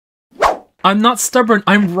I'm not stubborn,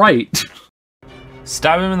 I'm right.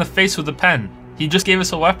 Stab him in the face with a pen. He just gave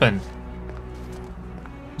us a weapon.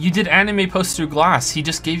 You did anime post through glass. He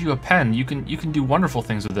just gave you a pen. You can do wonderful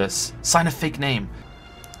things with this. Sign a fake name.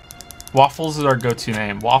 Waffles is our go-to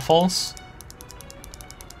name. Waffles.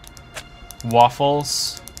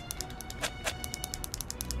 Waffles.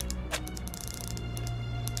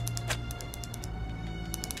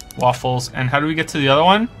 Waffles. And how do we get to the other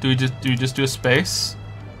one? Do we just do a space?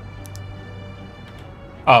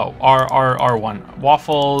 Oh, R1.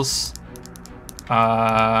 Waffles.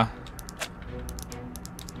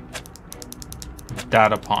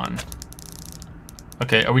 Dadapon.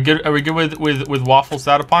 Okay, are we good? Are we good with Waffles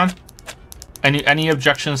Dadapon? Any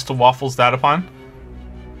objections to Waffles Dadapon?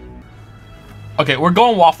 Okay, we're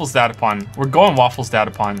going Waffles Dadapon. We're going Waffles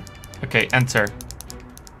Dadapon. Okay, enter.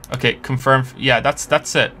 Okay, confirm. Yeah, that's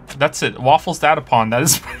it. That's it. Waffles Dadapon. That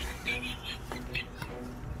is.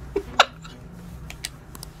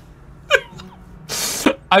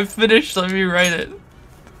 I'm finished. Let me write it.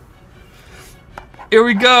 Here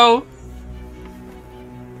we go.